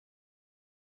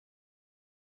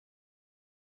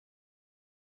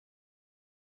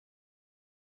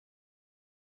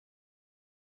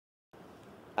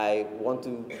I want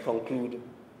to conclude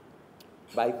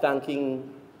by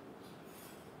thanking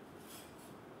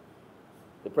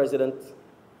the President,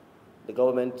 the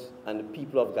government, and the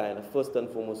people of Guyana, first and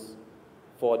foremost,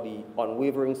 for the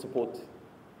unwavering support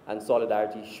and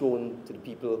solidarity shown to the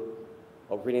people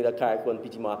of Grenada, Carriacou, and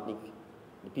Petite Martinique,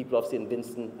 the people of St.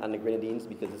 Vincent and the Grenadians,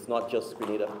 because it's not just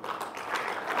Grenada.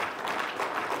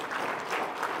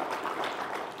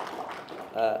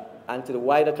 And to the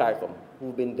wider CARICOM,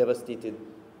 who've been devastated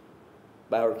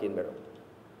by Hurricane Beryl.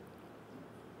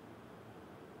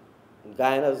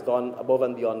 Guyana has gone above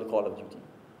and beyond the call of duty.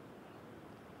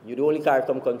 You're the only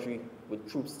CARICOM country with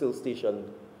troops still stationed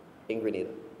in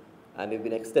Grenada, and they've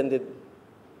been extended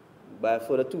by a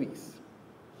further 2 weeks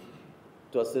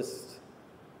to assist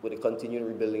with the continuing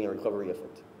rebuilding and recovery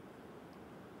effort.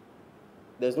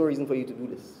 There's no reason for you to do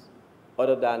this,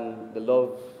 other than the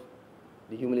love,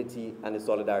 the humility, and the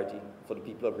solidarity for the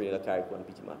people of Grenada, Carriacou, and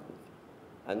Petite Martinique.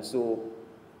 And so,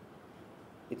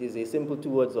 it is a simple 2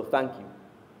 words of thank you,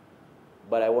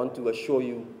 but I want to assure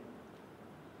you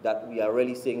that we are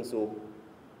really saying so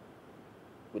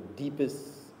with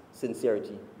deepest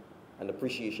sincerity and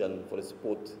appreciation for the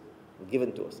support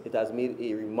given to us. It has made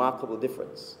a remarkable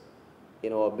difference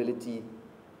in our ability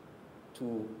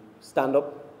to stand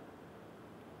up,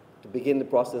 to begin the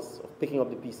process of picking up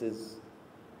the pieces,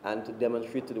 and to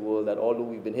demonstrate to the world that although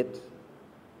we've been hit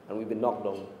and we've been knocked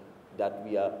down, that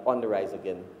we are on the rise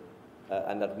again,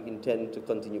 and that we intend to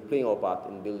continue playing our part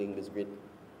in building this great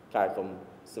CARICOM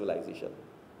civilization.